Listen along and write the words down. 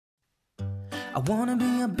I wanna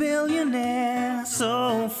be a billionaire,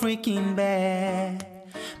 so freaking bad.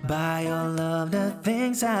 Buy all of the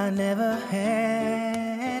things I never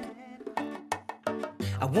had.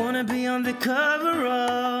 I wanna be on the cover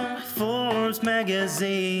of Forbes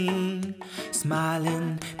magazine,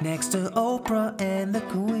 smiling next to Oprah and the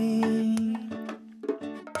Queen.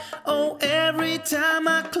 Oh, every time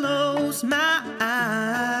I close my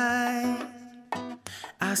eyes,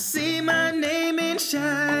 I see my name in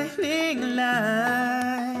shining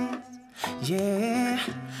lights. Yeah,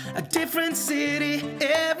 a different city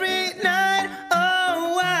every night.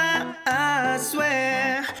 Oh, I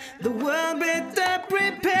swear the world better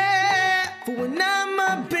prepare for when I'm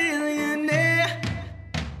a billionaire.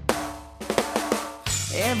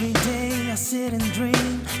 Every day I sit and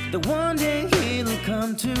dream that one day it'll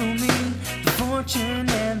come to me, the fortune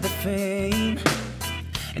and the fame,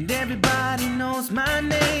 and everybody knows my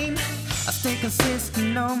name. I stay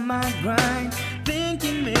consistent on my grind,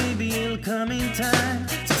 thinking maybe it'll come in time.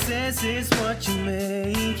 Success is what you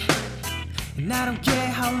make, and I don't care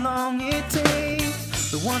how long it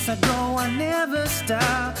takes. But once I go, I never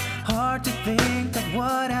stop. Hard to think of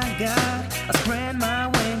what I got. I spread my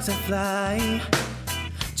wings and fly,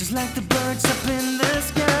 just like the birds up in the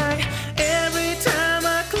sky. Every time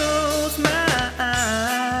I close my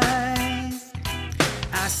eyes,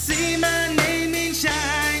 I see my name in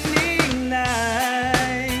shining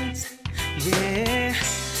lights. Yeah,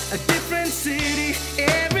 a different city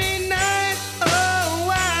every night. Oh,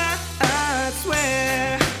 I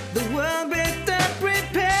swear the world better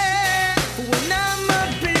prepare for when I'm a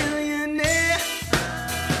billionaire.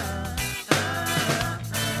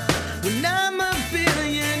 When I'm a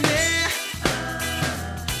billionaire.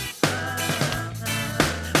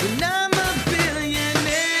 When I'm a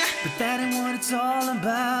billionaire. But that ain't what it's all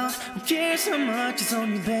about. Who cares how much is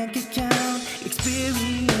on your bank account?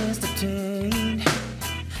 Experience obtained.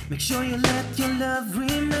 Make sure you let your love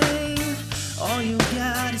remain. All you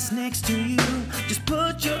got is next to you. Just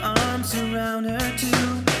put your arms around her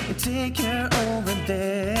too and take her over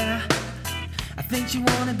there. I think you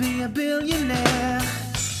wanna be a billionaire.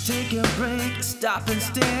 Take a break, stop and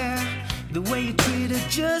stare. The way you treat her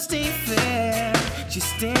just ain't fair. She's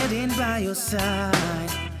standing by your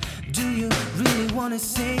side. Do you really wanna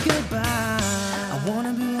say goodbye? I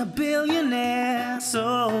wanna be a billionaire,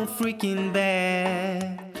 so freaking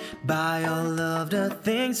bad. Buy all of the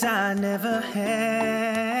things I never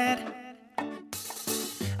had.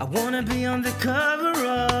 I wanna be on the cover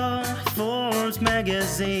of Forbes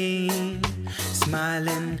magazine,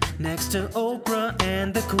 smiling next to Oprah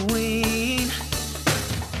and the Queen.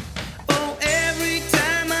 Oh, every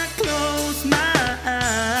time I close my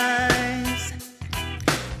eyes,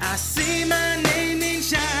 I see my name in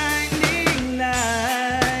shining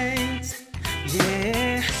lights.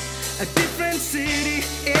 Yeah, a different city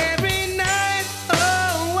every night.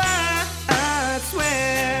 Oh, I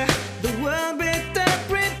swear the world better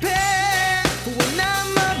prepare for when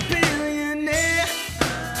I'm a billionaire.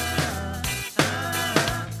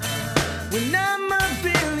 When I'm a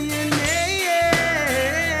billionaire.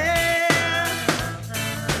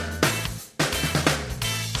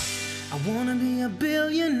 I wanna be a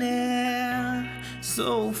billionaire,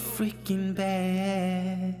 so freaking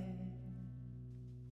bad.